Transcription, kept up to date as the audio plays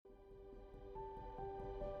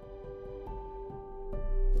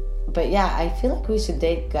But yeah, I feel like we should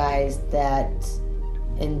date guys that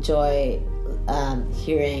enjoy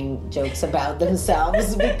hearing jokes about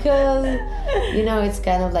themselves because, it's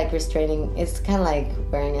kind of like restraining. It's kind of like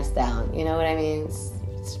wearing us down. You know what I mean?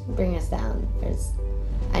 It's bring us down.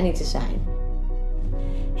 I need to shine.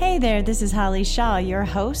 Hey there, this is Holly Shaw, your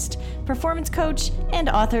host, performance coach, and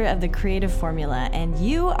author of The Creative Formula, and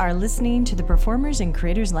you are listening to the Performers and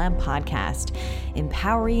Creators Lab podcast,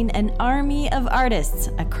 empowering an army of artists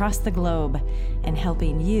across the globe and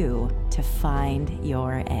helping you to find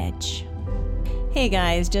your edge. Hey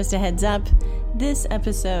guys, just a heads up, this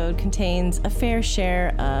episode contains a fair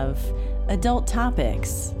share of adult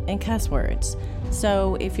topics and cuss words.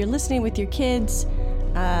 So if you're listening with your kids,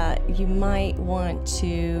 you might want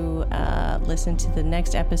to listen to the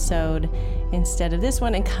next episode instead of this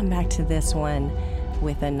one and come back to this one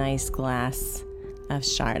with a nice glass of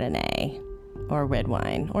Chardonnay or red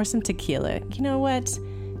wine or some tequila. You know what?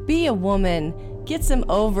 Be a woman, get some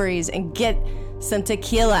ovaries, and get some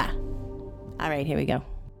tequila. All right, here we go.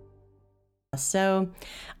 So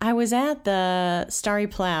I was at the Starry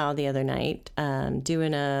Plow the other night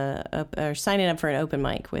doing signing up for an open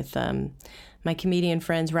mic with my comedian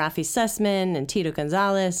friends Rafi Sussman and Tito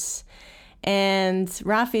Gonzalez. And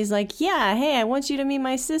Rafi's like, yeah, hey, I want you to meet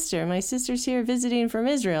my sister. My sister's here visiting from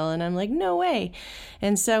Israel. And I'm like, no way.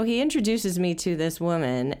 And so he introduces me to this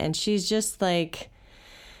woman, and she's just like,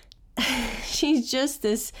 she's just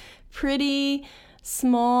this pretty,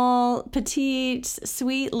 small, petite,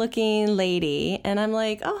 sweet-looking lady. And I'm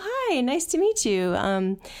like, oh, hi, nice to meet you.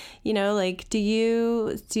 Do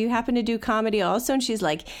you happen to do comedy also? And she's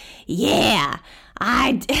like, yeah,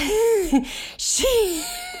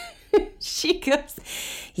 she goes,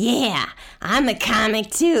 yeah, I'm a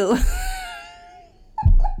comic too.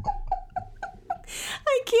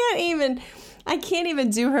 I can't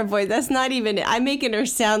even do her voice. That's not even it. I'm making her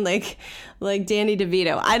sound like Danny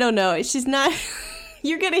DeVito. I don't know. She's not.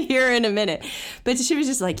 You're going to hear her in a minute. But she was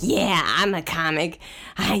just like, yeah, I'm a comic.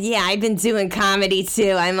 Yeah, I've been doing comedy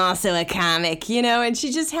too. I'm also a comic, and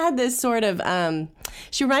she just had this sort of,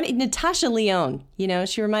 she reminded Natasha Lyonne,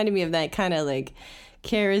 she reminded me of that kind of like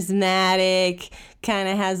charismatic, kind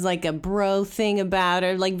of has like a bro thing about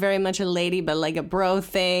her, like very much a lady, but like a bro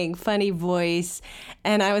thing, funny voice.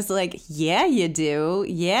 And I was like, yeah, you do.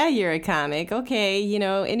 Yeah, you're a comic. Okay.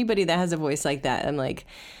 Anybody that has a voice like that, I'm like,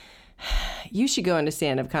 you should go into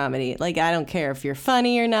stand-up comedy. Like, I don't care if you're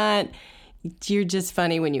funny or not. You're just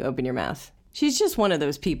funny when you open your mouth. She's just one of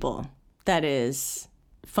those people that is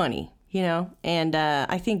funny, and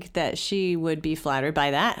I think that she would be flattered by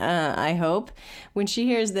that, I hope, when she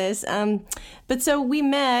hears this. But so we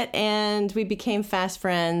met and we became fast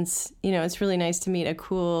friends. It's really nice to meet a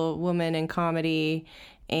cool woman in comedy,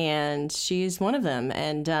 and she's one of them.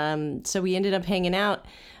 And so we ended up hanging out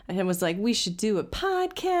and was like, we should do a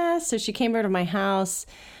podcast. So she came over to my house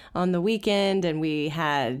on the weekend, and we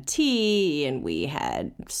had tea and we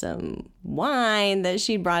had some wine that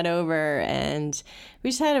she brought over, and we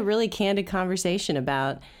just had a really candid conversation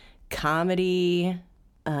about comedy,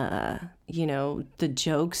 the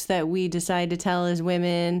jokes that we decide to tell as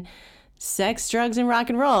women, sex, drugs, and rock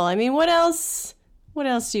and roll. I mean, what else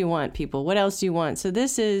do you want, people? What else do you want? So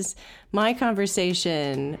this is my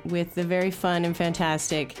conversation with the very fun and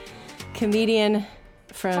fantastic comedian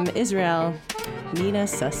from Israel, Nina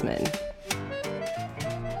Sussman.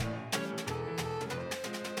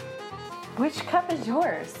 Which cup is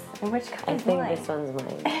yours? And which cup is mine? I think this one's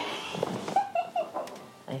mine.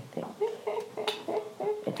 I think.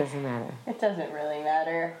 It doesn't matter. It doesn't really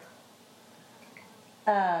matter.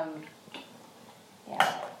 Yeah.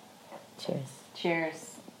 Cheers.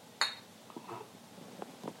 Cheers.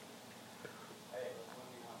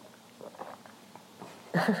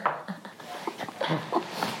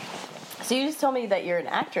 So you just told me that you're an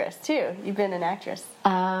actress too. You've been an actress.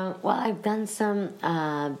 Well, I've done some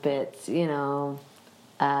bits,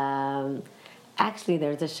 actually,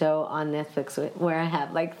 there's a show on Netflix where I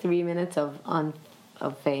have like 3 minutes of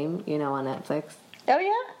fame, on Netflix. Oh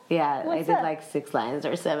yeah. Yeah, What's I did that? like 6 lines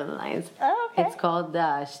or 7 lines. Oh, okay. It's called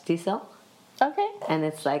Shtisel. Okay. And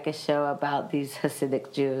it's like a show about these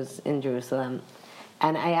Hasidic Jews in Jerusalem.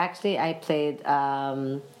 And I played,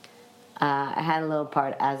 I had a little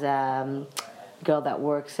part as a girl that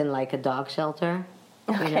works in like a dog shelter,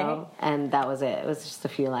 and that was it. It was just a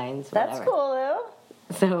few lines. That's whatever. cool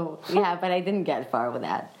though. So, yeah, but I didn't get far with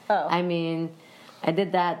that. Oh. I mean, I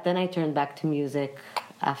did that, then I turned back to music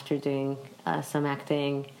after doing some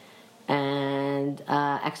acting, and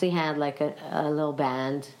actually had like a little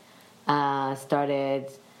band.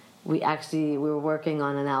 We were working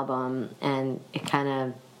on an album, and it kind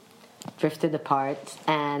of drifted apart,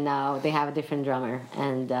 and now they have a different drummer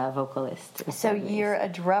and vocalist. So you're a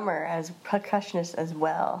drummer as percussionist as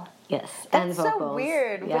well. Yes, That's and vocals. so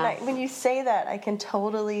weird. Yeah. When you say that, I can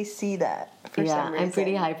totally see that for some reason. I'm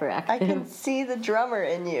pretty hyperactive. I can see the drummer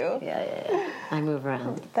in you. Yeah. I move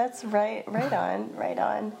around. That's right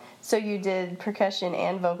on. So you did percussion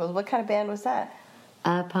and vocals. What kind of band was that?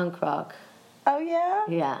 Punk rock. Oh, yeah?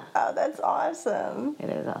 Yeah. Oh, that's awesome. It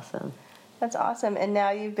is awesome. That's awesome. And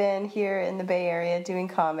now you've been here in the Bay Area doing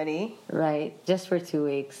comedy. Right, just for 2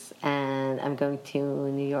 weeks, and I'm going to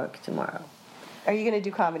New York tomorrow. Are you going to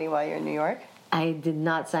do comedy while you're in New York? I did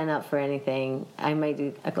not sign up for anything. I might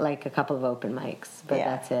do like a couple of open mics, but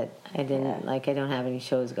that's it. I didn't I don't have any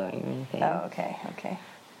shows going or anything. Oh, okay.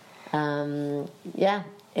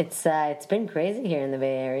 It's been crazy here in the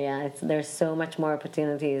Bay Area. There's so much more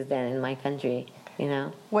opportunities than in my country. You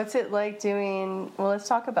know. What's it like doing? Well, let's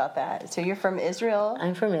talk about that. So you're from Israel.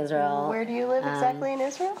 I'm from Israel. Where do you live exactly in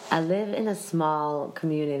Israel? I live in a small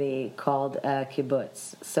community called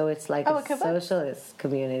kibbutz. So it's like a socialist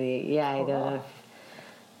community. Yeah, I don't know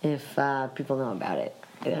if people know about it.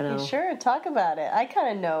 I don't know. Sure, talk about it. I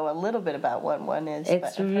kind of know a little bit about what one is.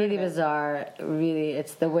 It's really bizarre. Really,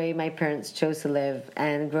 it's the way my parents chose to live.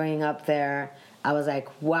 And growing up there, I was like,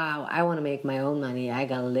 wow, I want to make my own money. I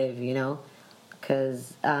gotta live, you know.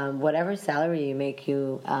 Because whatever salary you make,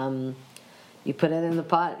 you put it in the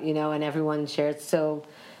pot, you know, and everyone shares. So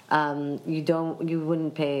you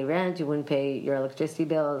wouldn't pay rent, you wouldn't pay your electricity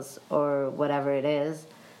bills or whatever it is,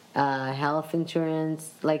 health insurance,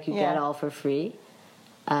 like you get all for free,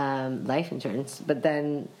 life insurance. But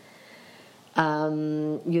then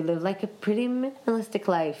you live like a pretty minimalistic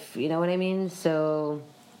life, you know what I mean? So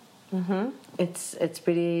it's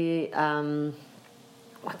pretty.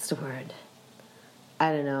 What's the word?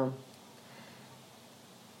 I don't know.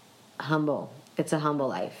 Humble. It's a humble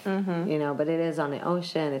life, you know, but it is on the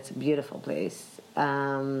ocean. It's a beautiful place.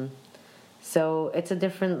 So it's a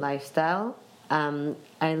different lifestyle.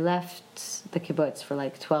 I left the kibbutz for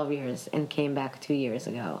like 12 years and came back 2 years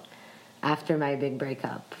ago after my big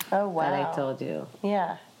breakup. Oh, wow. That I told you.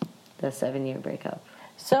 Yeah. The 7-year breakup.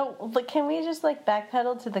 So, can we just like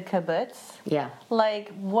backpedal to the kibbutz? Yeah.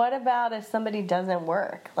 Like, what about if somebody doesn't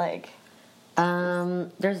work? Like...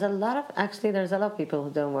 there's a lot of people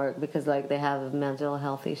who don't work because like they have mental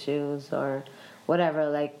health issues or whatever.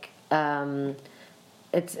 Like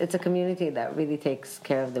it's a community that really takes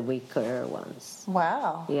care of the weaker ones.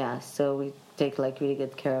 Wow. Yeah, so we take like really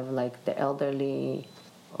good care of like the elderly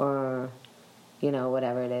or you know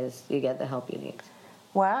whatever it is. You get the help you need.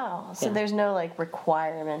 Wow. So there's no like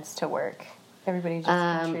requirements to work. Everybody just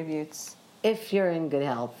contributes. If you're in good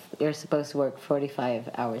health, you're supposed to work 45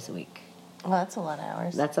 hours a week. Well, that's a lot of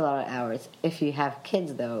hours. That's a lot of hours. If you have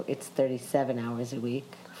kids, though, it's 37 hours a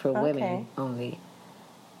week for women only.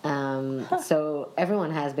 So everyone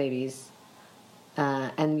has babies,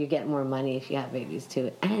 and you get more money if you have babies, too.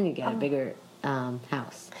 And you get a bigger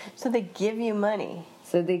house. So they give you money?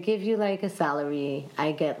 So they give you, like, a salary.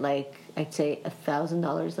 I get, like, I'd say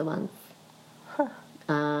 $1,000 a month. Huh.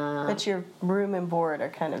 But your room and board are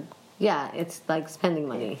kind of... Yeah, it's like spending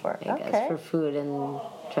money, I guess, for food and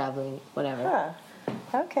traveling, whatever. Huh.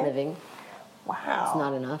 Okay. Living. Wow. It's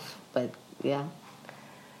not enough, but yeah.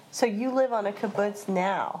 So you live on a kibbutz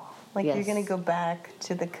now? Like yes. You're going to go back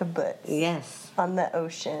to the kibbutz? Yes. On the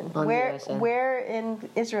ocean. On the ocean. Where in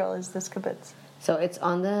Israel is this kibbutz? So it's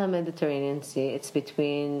on the Mediterranean Sea. It's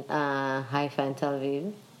between Haifa and Tel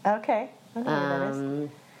Aviv. Okay. I don't know where that is.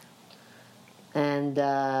 And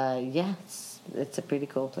it's a pretty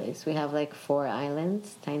cool place. We have like 4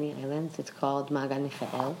 islands, tiny islands. It's called Magan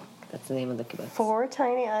Michael. That's the name of the kibbutz. 4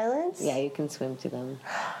 tiny islands? Yeah, you can swim to them.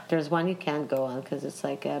 There's one you can't go on because it's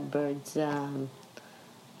like a bird's, I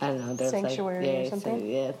don't know. There's sanctuary or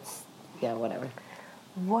something? Whatever.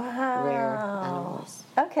 Wow. Rare animals.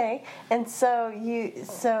 Okay. And so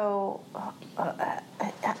so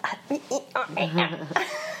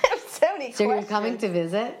many So questions. you're coming to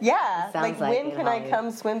visit? Yeah. Like when can I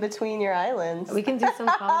come swim between your islands? We can do some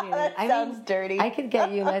comedy. That sounds dirty. I could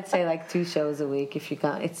get you, let's say, like 2 shows a week if you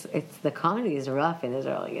come. It's the comedy is rough in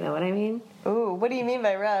Israel. You know what I mean? Ooh, what do you mean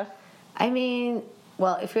by rough? I mean,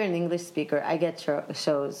 well, if you're an English speaker, I get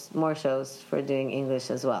more shows for doing English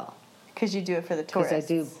as well. Because you do it for the tourists.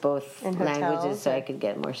 Because I do both in languages, hotels, so I could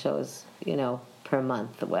get more shows, per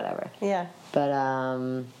month or whatever. Yeah. But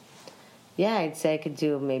I'd say I could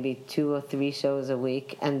do maybe 2 or 3 shows a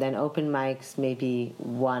week, and then open mics maybe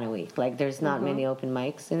 1 a week. Like there's not many open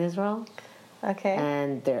mics in Israel. Okay.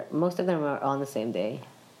 And most of them are on the same day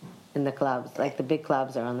in the clubs. Like the big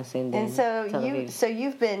clubs are on the same day. And so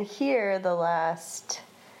you've been here the last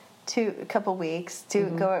a couple weeks to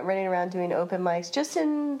go running around doing open mics just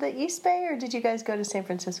in the East Bay, or did you guys go to San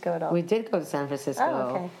Francisco at all? We did go to San Francisco.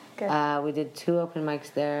 Oh, okay. Good. We did 2 open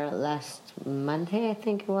mics there last Monday, I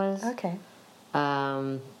think it was. Okay.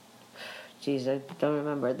 Geez, I don't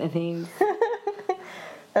remember the names.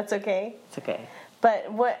 That's okay. It's okay. But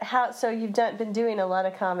so you've been doing a lot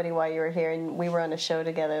of comedy while you were here, and we were on a show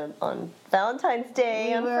together on Valentine's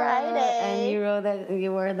Day on Friday. And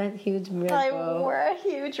you wore that huge red bow. I wore a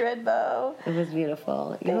huge red bow. It was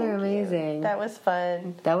beautiful. You Thank were amazing. you. That was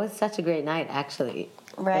fun. That was such a great night, actually.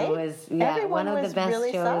 Right? It was, Everyone one of was the best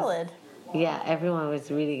really shows. solid. Yeah, everyone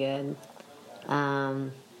was really good.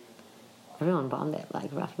 Everyone bombed it.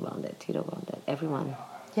 Like Rafi bombed it, Tito bombed it. Everyone.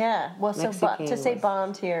 Yeah. Well, so to say was-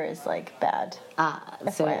 bombed here is like bad.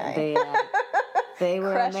 So FYI. they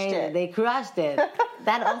were Crushed amazing. it. They crushed it.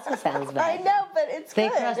 That also sounds bad. I know, but it's They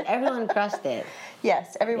good. crushed. Everyone crushed it.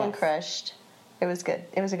 Yes, everyone Yes. crushed. It was good.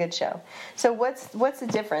 It was a good show. So what's the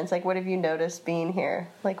difference? Like, what have you noticed being here?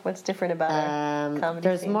 Like, what's different about our comedy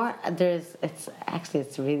There's scene? more.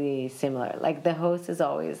 It's really similar. Like the host is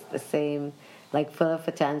always the same, like full of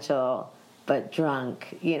potential but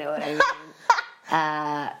drunk. You know what I mean?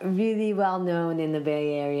 Really well known in the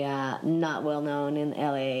Bay Area, not well known in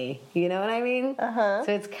LA. You know what I mean? Uh-huh.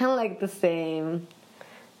 So it's kind of like the same.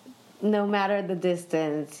 No matter the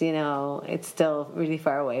distance, you know, it's still really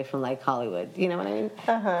far away from like Hollywood. You know what I mean?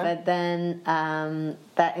 Uh-huh. But then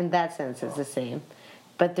that in that sense, it's the same.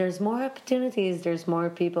 But there's more opportunities. There's more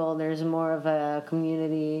people. There's more of a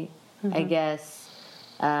community. I guess.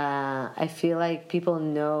 I feel like people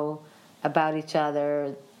know about each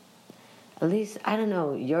other. At least I don't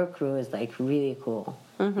know. Your crew is like really cool.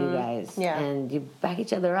 You guys, Yeah. and you back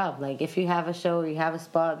each other up. Like if you have a show, or you have a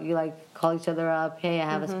spot, you like call each other up. Hey, I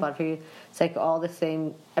have a spot for you. It's like all the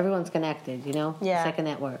same. Everyone's connected. You know. Yeah. It's like a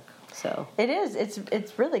network. So It is.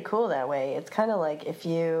 It's really cool that way. It's kind of like I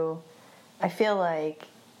feel like,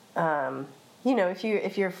 you know,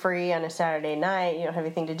 if you're free on a Saturday night, you don't have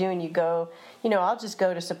anything to do, and you go, you know, I'll just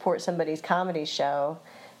go to support somebody's comedy show,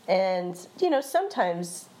 and you know,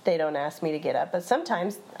 sometimes they don't ask me to get up, but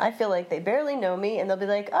sometimes I feel like they barely know me, and they'll be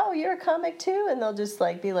like, "Oh, you're a comic too," and they'll just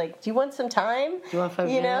like be like, "Do you want some time?" Do you want 5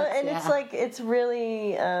 You know, minutes? and Yeah. it's like it's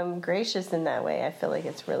really gracious in that way. I feel like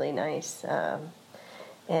it's really nice.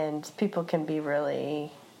 And people can be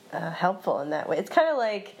really helpful in that way. It's kind of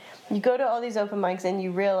like you go to all these open mics and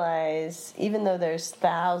you realize, even though there's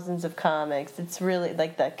thousands of comics, it's really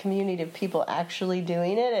like the community of people actually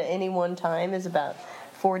doing it at any one time is about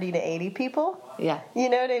 40 to 80 people. yeah. You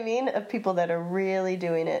know what I mean? Of people that are really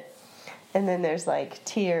doing it. And then there's like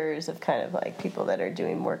tiers of kind of like people that are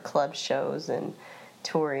doing more club shows and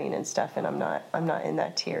touring and stuff, and I'm not in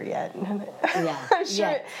that tier yet. Yeah. I'm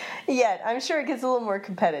sure I'm sure it gets a little more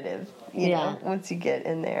competitive, you know, once you get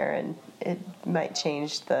in there, and it might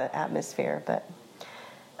change the atmosphere. But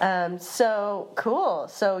so cool.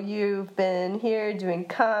 So you've been here doing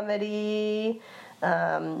comedy,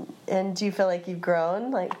 and do you feel like you've grown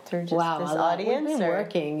like through just this audience? We've been or?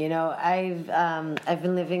 working. You know, I've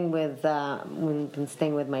been living with been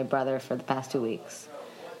staying with my brother for the past 2 weeks.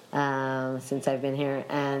 Since I've been here,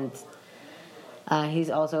 and he's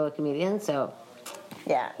also a comedian, so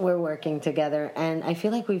Yeah. we're working together, and I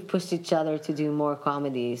feel like we've pushed each other to do more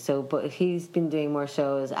comedy. So, but he's been doing more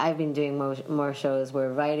shows, I've been doing more shows,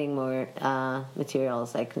 we're writing more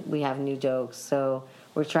materials, like we have new jokes, so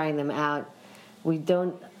we're trying them out. We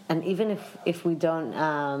don't, and even if we don't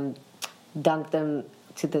dunk them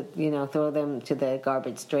to the, you know, throw them to the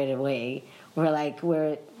garbage straight away,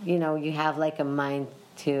 we're you know, you have like a mind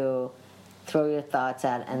to throw your thoughts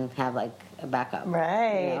at and have like a backup.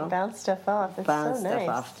 Right. You know? Bounce stuff off. It's Bounce so nice.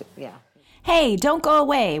 stuff off. Yeah. Hey, don't go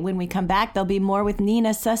away. When we come back, there'll be more with Nina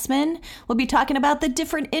Sussman. We'll be talking about the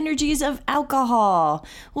different energies of alcohol.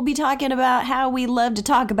 We'll be talking about how we love to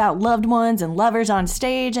talk about loved ones and lovers on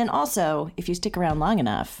stage. And also, if you stick around long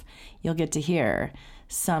enough, you'll get to hear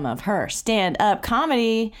some of her stand-up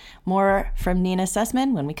comedy. More from Nina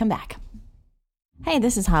Sussman when we come back. Hey,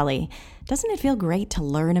 this is Holly. Doesn't it feel great to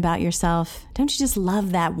learn about yourself? Don't you just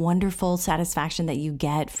love that wonderful satisfaction that you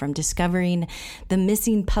get from discovering the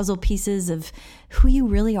missing puzzle pieces of who you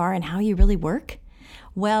really are and how you really work?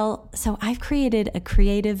 Well, so I've created a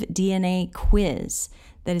creative DNA quiz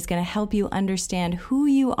that is going to help you understand who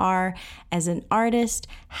you are as an artist,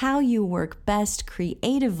 how you work best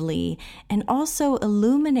creatively, and also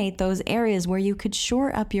illuminate those areas where you could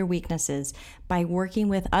shore up your weaknesses by working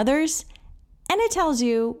with others and it tells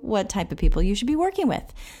you what type of people you should be working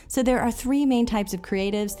with. So there are 3 main types of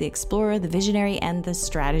creatives: the explorer, the visionary, and the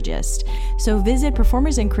strategist. So visit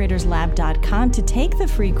performersandcreatorslab.com to take the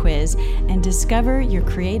free quiz and discover your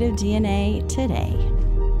creative DNA today.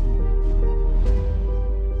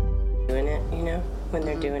 Doing it, when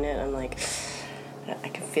they're doing it, I'm like, I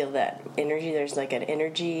can feel that energy. There's like an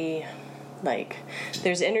energy, like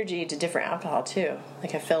there's energy to different alcohol too.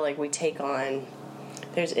 Like I feel like we take on,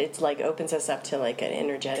 it's like opens us up to like an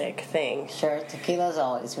energetic thing. Sure, tequila's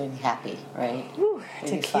always really happy, right? Ooh,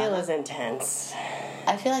 really tequila's fun. intense.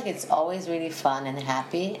 I feel like it's always really fun and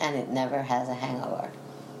happy, and it never has a hangover.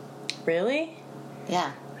 Really?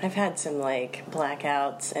 Yeah. I've had some like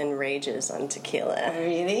blackouts and rages on tequila.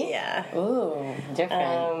 Really? Yeah. Ooh,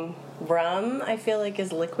 different. Rum, I feel like,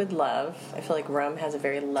 is liquid love. I feel like rum has a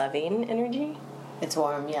very loving energy. It's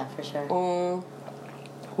warm, yeah, for sure.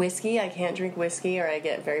 Whiskey, I can't drink whiskey or I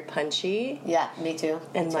get very punchy. Yeah, me too.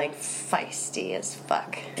 And like feisty as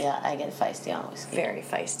fuck. Yeah, I get feisty on whiskey. Very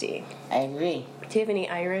feisty. I agree. Do you have any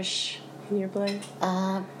Irish in your blood?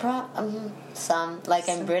 Some. Like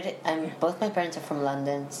I'm British. Both my parents are from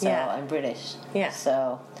London, so Yeah. I'm British. Yeah.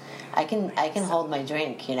 So I can hold my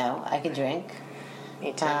drink. I can drink.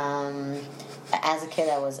 Me too. As a kid,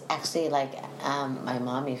 I was actually like, my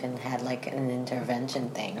mom even had like an intervention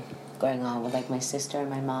thing going on with like my sister and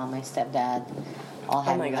my mom, my stepdad, all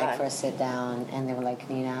had my me like God. for a sit down, and they were like,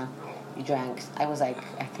 Nina, you drank. I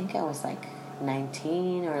think I was like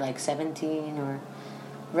 19 or like 17 or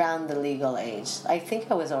around the legal age. I think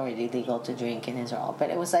I was already legal to drink in Israel, but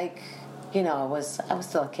it was like, I was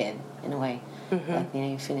still a kid in a way. Mm-hmm. Like,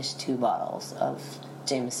 you finish 2 bottles of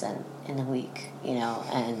Jameson in a week,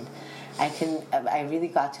 and I really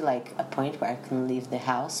got to like a point where I couldn't leave the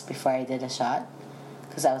house before I did a shot,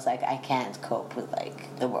 because I was like, I can't cope with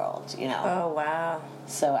like the world, Oh, wow.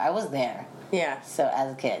 So I was there. Yeah. So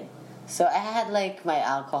as a kid. So I had like my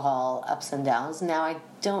alcohol ups and downs. Now I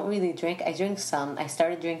don't really drink. I drink some. I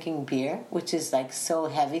started drinking beer, which is like so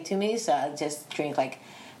heavy to me. So I just drink like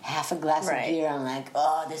half a glass Right. of beer. I'm like,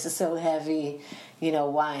 oh, this is so heavy.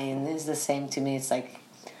 Wine is the same to me. It's like,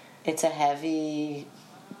 it's a heavy,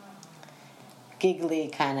 giggly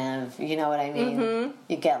kind of, you know what I mean? Mm-hmm.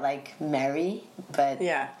 You get like merry, but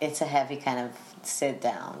Yeah. it's a heavy kind of sit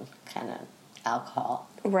down kind of alcohol.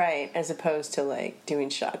 Right, as opposed to like doing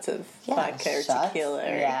shots of vodka or shots. tequila.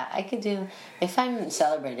 Or... Yeah, I could do, if I'm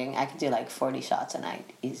celebrating, I could do like 40 shots a night,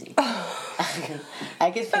 easy.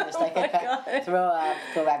 I could finish, like my I could God. throw up,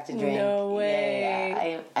 go back to drink. No way.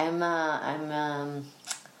 Yeah. I'm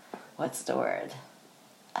what's the word?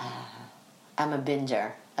 I'm a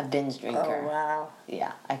binger, a binge drinker. Oh, wow.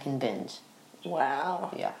 Yeah, I can binge.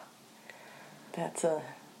 Wow. Yeah. That's a...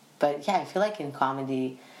 But yeah, I feel like in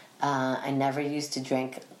comedy, I never used to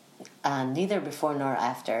drink, neither before nor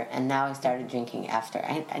after, and now I started drinking after.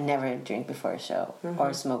 I never drink before a show,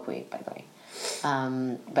 or smoke weed, by the way.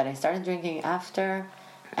 But I started drinking after,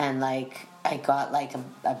 and like I got like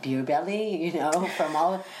a beer belly, from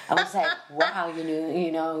all. I was like, wow,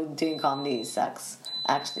 doing comedy sucks.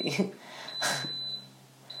 Actually,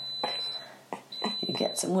 you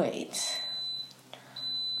get some weight.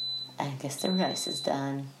 I guess the rice is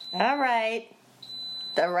done. All right.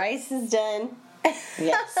 The rice is done.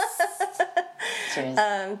 Yes.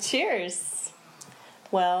 Cheers. Cheers.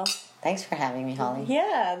 Well, Thanks for having me, Holly.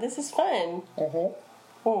 yeah, this is fun.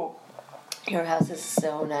 Oh, Your house is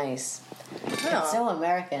so nice. It's so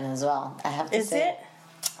American as well, I have to is say. it?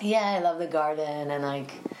 Yeah, I love the garden, and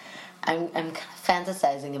like, I'm kind of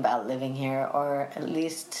fantasizing about living here, or at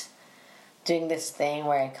least doing this thing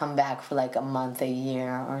where I come back for like a month, a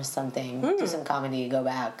year, or something, do some comedy, go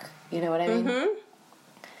back. You know what I mean?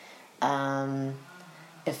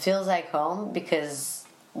 It feels like home because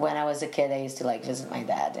when I was a kid, I used to like visit my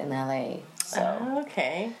dad in LA. So,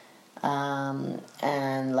 Okay.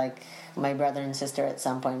 and like my brother and sister at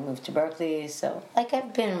some point moved to Berkeley. So like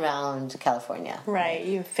I've been around California. Right,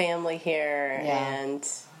 you have family here, Yeah. and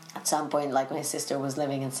At some point, like my sister was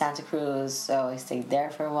living in Santa Cruz, so I stayed there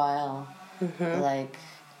for a while. Like,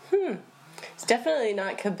 it's definitely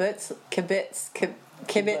not kibbutz.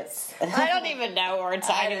 I don't even know what we're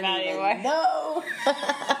talking about anymore. No.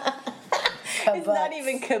 It's not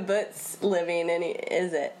even kibbutz living,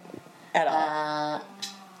 is it? At all.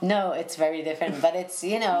 No, it's very different, but it's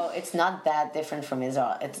it's not that different from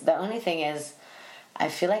Israel. It's the only thing is, I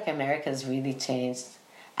feel like America's really changed.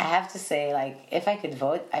 I have to say, like, if I could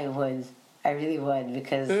vote, I would. I really would,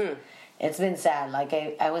 because it's been sad. Like,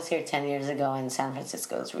 I was here 10 years ago, and San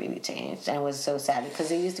Francisco's really changed, and it was so sad because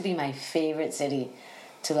it used to be my favorite city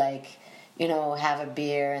to, like, have a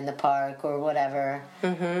beer in the park or whatever.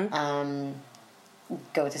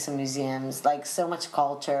 go to some museums, like so much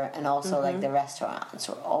culture, and also like the restaurants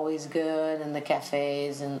were always good, and the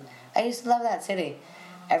cafes, and I used to love that city.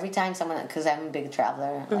 Every time someone, because I'm a big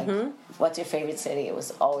traveler, like, what's your favorite city? It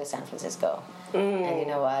was always San Francisco. And you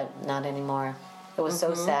know what? Not anymore. It was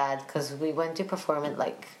so sad, because we went to perform at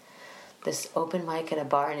like this open mic at a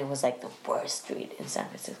bar, and it was like the worst street in San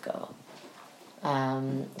Francisco.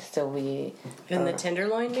 So we... In the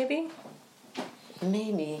Tenderloin, maybe?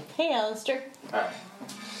 Maybe. Hey, Alistair. Hi.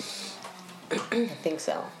 I think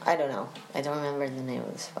so. I don't know. I don't remember the name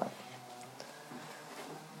of the spot.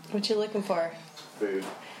 What you looking for? Food.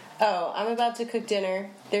 Oh, I'm about to cook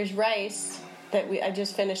dinner. There's rice that I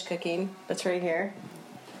just finished cooking. That's right here.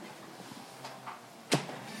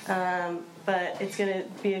 But it's gonna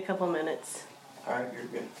be a couple minutes. All right, you're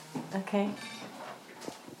good. Okay.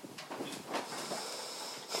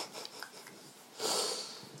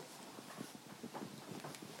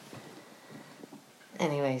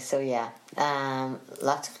 Anyway, so yeah,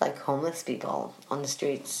 lots of like homeless people on the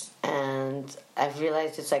streets, and I've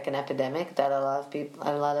realized it's like an epidemic that a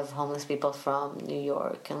lot of homeless people from New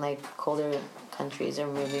York and like colder countries are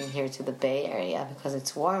moving here to the Bay Area because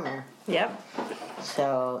it's warmer. Yep.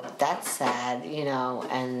 So that's sad, you know,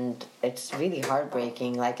 and it's really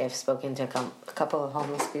heartbreaking. Like I've spoken to a couple of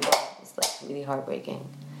homeless people. It's like really heartbreaking.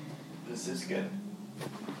 This is good.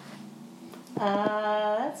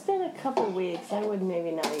 That's been a couple weeks. I would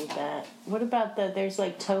maybe not eat that. What about there's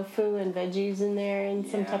like tofu and veggies in there and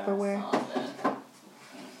some Tupperware? I saw that.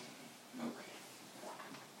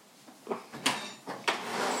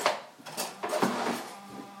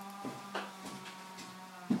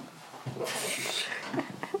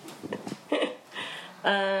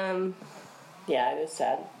 Yeah, it is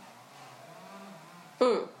sad.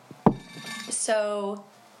 So,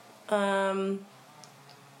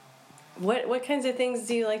 what kinds of things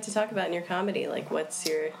do you like to talk about in your comedy? Like, what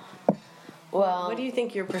do you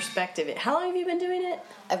think your perspective is? How long have you been doing it?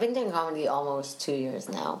 I've been doing comedy almost 2 years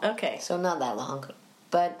now. Okay. So not that long.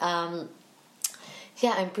 But,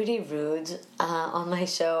 yeah, I'm pretty rude on my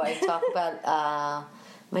show. I talk about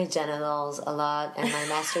my genitals a lot and my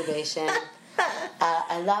masturbation.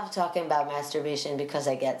 I love talking about masturbation because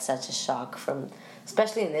I get such a shock from,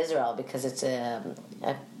 especially in Israel, because it's a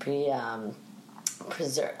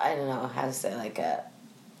preserved, I don't know how to say, like a,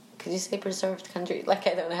 could you say preserved country? Like,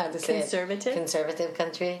 I don't know how to say Conservative? it. Conservative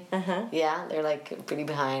country. Uh-huh. Yeah, they're like pretty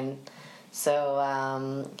behind. So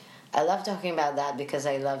I love talking about that because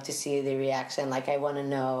I love to see the reaction. Like, I want to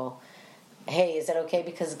know, hey, is it okay?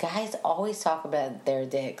 Because guys always talk about their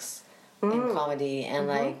dicks in comedy, and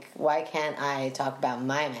like, why can't I talk about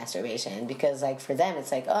my masturbation? Because like for them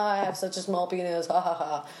it's like, oh, I have such a small penis, ha ha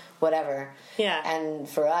ha, whatever. Yeah. And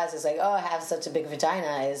for us it's like, oh, I have such a big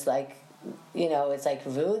vagina, is like, you know, it's like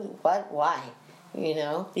rude. What? Why? You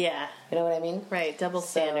know? Yeah. You know what I mean? Right. Double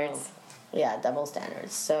standards. Yeah, double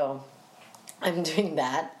standards. So I'm doing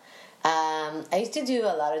that. I used to do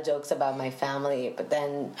a lot of jokes about my family, but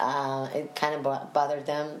then it kind of bothered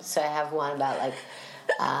them. So I have one about like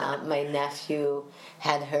my nephew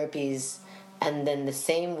had herpes, and then the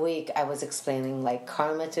same week I was explaining like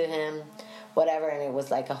karma to him, whatever, and it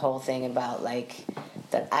was like a whole thing about like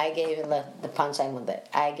that I gave him the punchline was that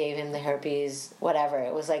I gave him the herpes, whatever.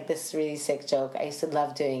 It was like this really sick joke. I used to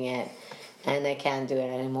love doing it, and I can't do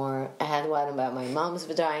it anymore. I had one about my mom's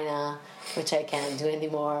vagina, which I can't do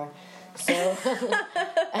anymore. So,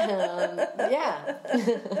 yeah.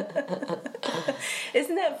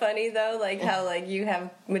 Isn't that funny though? Like how like you have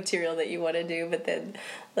material that you want to do, but then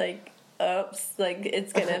like, oops, like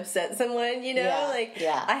it's gonna upset someone, you know? Yeah, like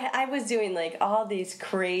yeah. I was doing like all these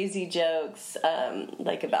crazy jokes,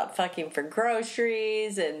 like about fucking for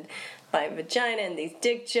groceries and my vagina and these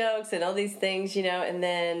dick jokes and all these things, you know. And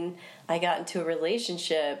then I got into a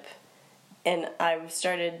relationship. And I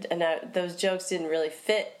started, and those jokes didn't really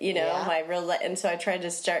fit, you know, and so I tried to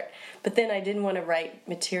start, but then I didn't want to write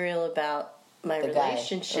material about my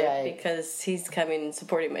relationship because he's coming and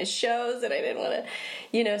supporting my shows, and I didn't want to,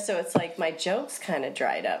 you know, so it's like my jokes kind of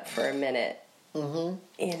dried up for a minute, you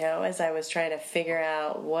know, as I was trying to figure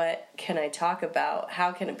out what can I talk about,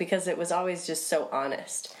 because it was always just so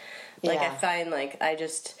honest. Like, I find, like,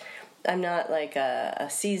 I'm not like a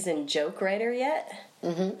seasoned joke writer yet.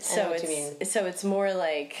 So it's more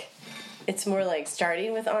like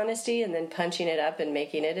starting with honesty and then punching it up and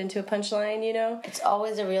making it into a punchline, you know? It's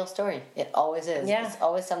always a real story. It always is. Yeah. It's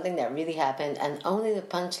always something that really happened, and only the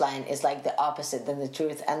punchline is like the opposite than the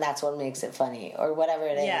truth, and that's what makes it funny, or whatever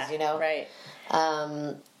it is, you know? Right.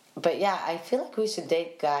 But yeah, I feel like we should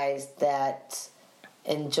date guys that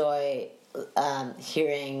enjoy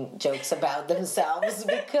hearing jokes about themselves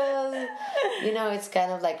because, you know, it's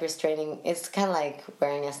kind of like restraining. It's kind of like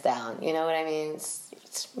wearing us down. You know what I mean?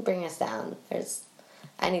 It's bringing us down.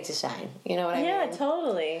 I need to shine. You know what I mean? Yeah,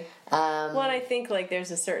 totally. Well, I think, like,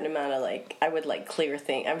 there's a certain amount of, like, I would, like, clear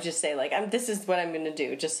things. I would just say, like, this is what I'm going to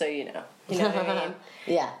do, just so you know. You know what I mean?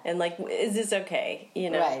 Yeah. And, like, is this okay?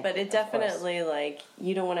 You know? Right, but it definitely, like,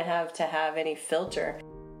 you don't want to have any filter.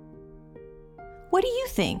 What do you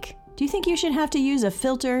think? Do you think you should have to use a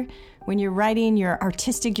filter when you're writing your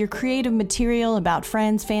creative material about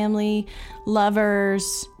friends, family,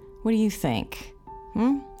 lovers? What do you think?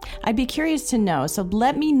 I'd be curious to know, so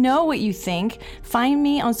let me know what you think. Find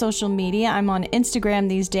me on social media. I'm on Instagram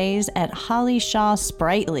these days at Holly Shaw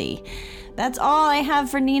Sprightly. That's all I have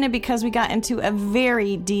for Nina because we got into a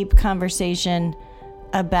very deep conversation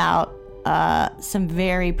about some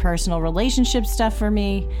very personal relationship stuff for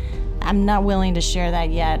me. I'm not willing to share that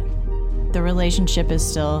yet. The relationship is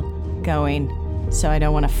still going, so I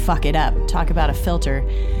don't want to fuck it up. Talk about a filter.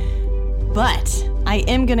 But I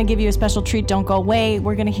am going to give you a special treat. Don't go away.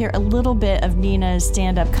 We're going to hear a little bit of Nina's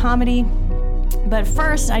stand-up comedy. But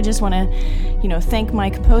first, I just want to, thank my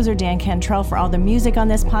composer, Dan Cantrell, for all the music on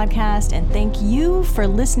this podcast. And thank you for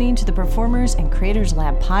listening to the Performers and Creators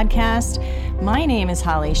Lab podcast. My name is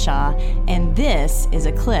Holly Shaw, and this is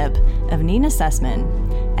a clip of Nina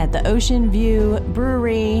Sussman at the Ocean View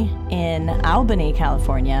Brewery in Albany,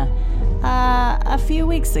 California, a few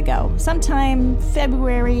weeks ago, sometime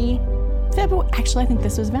February, actually, I think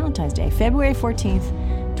this was Valentine's Day, February 14th,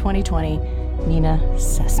 2020, Nina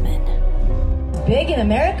Sussman. Big in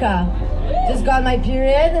America. Just got my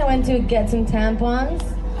period. I went to get some tampons.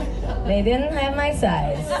 They didn't have my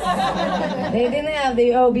size. They didn't have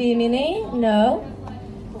the OB mini. No.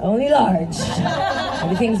 Only large.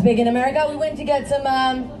 Everything's big in America. We went to get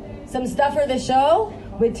some stuff for the show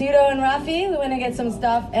with Tito and Rafi. We went to get some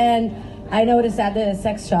stuff, and I noticed at the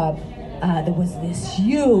sex shop there was this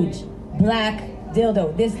huge black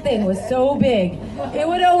dildo. This thing was so big, it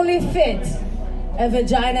would only fit a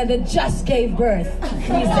vagina that just gave birth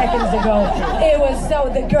 3 seconds ago.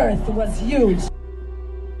 The girth was huge.